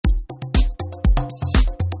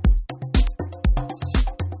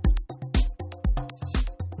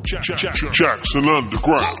Jackson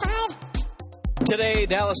Underground. Today,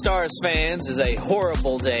 Dallas Stars fans, is a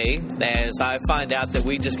horrible day as I find out that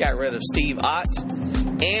we just got rid of Steve Ott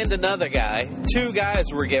and another guy. Two guys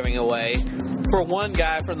we're giving away for one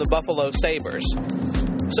guy from the Buffalo Sabres.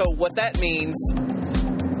 So what that means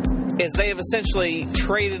is they have essentially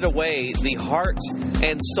traded away the heart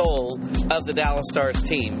and soul of the Dallas Stars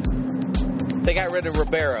team. They got rid of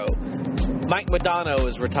Ribeiro. Mike Modano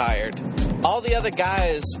is retired. All the other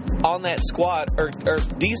guys on that squad are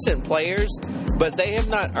decent players, but they have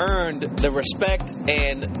not earned the respect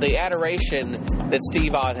and the adoration that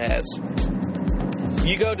Steve Ott has.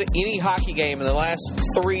 You go to any hockey game in the last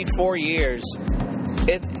 3-4 years,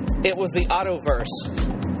 it was the Ottoverse.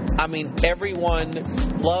 I mean, everyone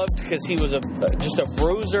loved because he was just a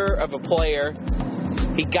bruiser of a player.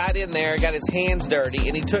 He got in there, got his hands dirty,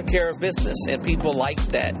 and he took care of business. And people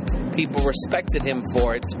liked that. People respected him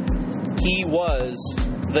for it. He was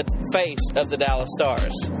the face of the Dallas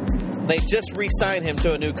Stars. They just re-signed him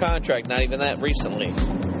to a new contract, not even that recently.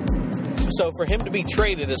 So for him to be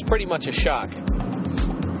traded is pretty much a shock.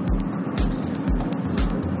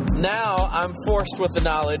 Now I'm forced with the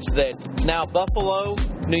knowledge that now Buffalo,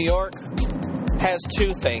 New York, has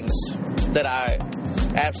two things that I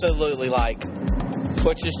absolutely like,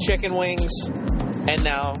 which is chicken wings and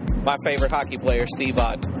now my favorite hockey player, Steve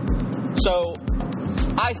Ott. So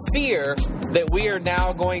I fear that we are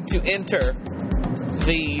now going to enter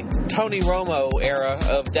the Tony Romo era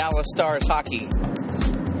of Dallas Stars hockey,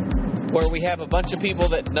 where we have a bunch of people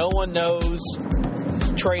that no one knows,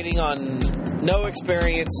 trading on no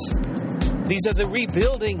experience. These are the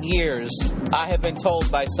rebuilding years, I have been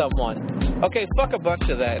told by someone. Okay, fuck a bunch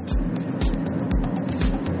of that.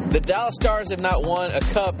 The Dallas Stars have not won a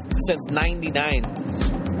cup since '99.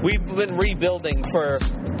 We've been rebuilding for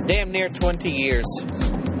damn near 20 years.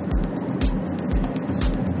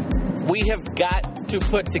 We have got to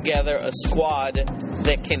put together a squad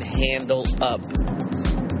that can handle up.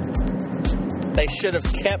 They should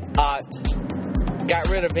have kept Ott, got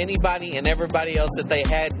rid of anybody and everybody else that they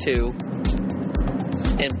had to,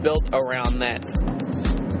 and built around that.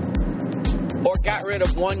 Or got rid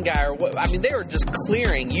of one guy. They were just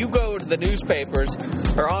clearing. You go to the newspapers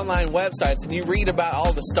or online websites and you read about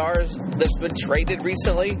all the stars that's been traded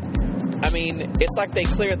recently. I mean, it's like they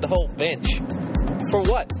cleared the whole bench. For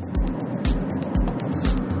what?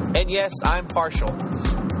 And yes, I'm partial.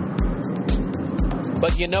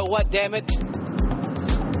 But you know what, damn it?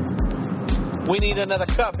 We need another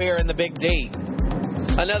cup here in the Big D.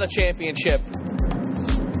 Another championship.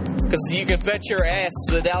 Because you can bet your ass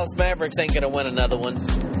the Dallas Mavericks ain't going to win another one.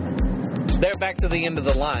 They're back to the end of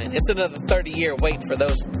the line. It's another 30-year wait for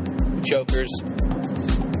those jokers.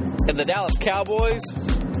 And the Dallas Cowboys,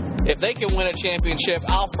 if they can win a championship,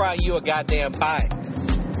 I'll fry you a goddamn pie.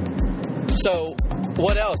 So,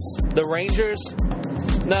 what else? The Rangers?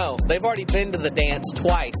 No, they've already been to the dance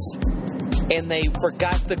twice. And they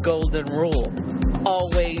forgot the golden rule.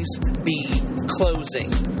 Always be closing.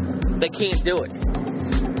 They can't do it.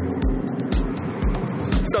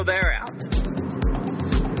 So they're out.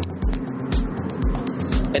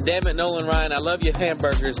 And damn it, Nolan Ryan, I love you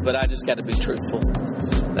hamburgers, but I just got to be truthful.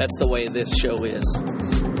 That's the way this show is.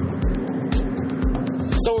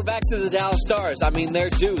 So we're back to the Dallas Stars. I mean,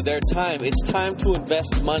 they're due. Their time. It's time to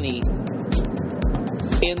invest money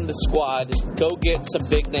in the squad. Go get some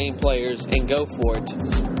big name players and go for it.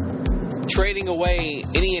 Trading away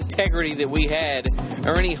any integrity that we had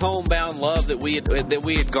or any homebound love that we had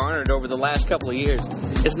garnered over the last couple of years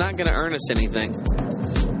is not going to earn us anything.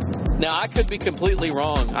 Now, I could be completely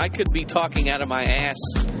wrong. I could be talking out of my ass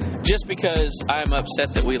just because I'm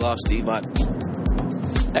upset that we lost Steve Ott.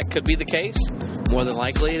 That could be the case. More than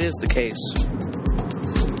likely, it is the case.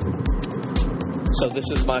 So this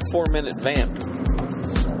is my 4-minute vamp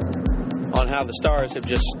on how the Stars have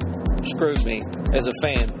just screwed me as a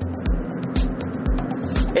fan.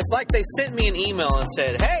 It's like they sent me an email and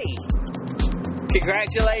said, hey,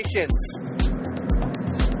 congratulations.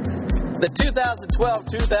 The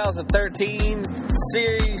 2012-2013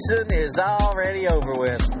 season is already over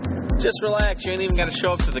with. Just relax. You ain't even got to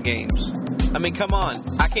show up to the games. I mean, come on.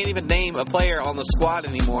 I can't even name a player on the squad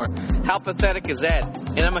anymore. How pathetic is that?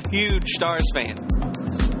 And I'm a huge Stars fan.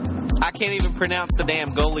 I can't even pronounce the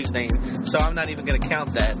damn goalie's name, so I'm not even going to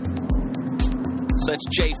count that. So it's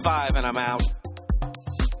J5, and I'm out.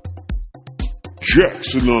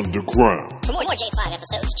 Jackson Underground. For more J5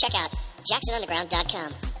 episodes, check out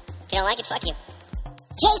jacksonunderground.com. If you don't like it, fuck you.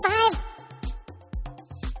 J5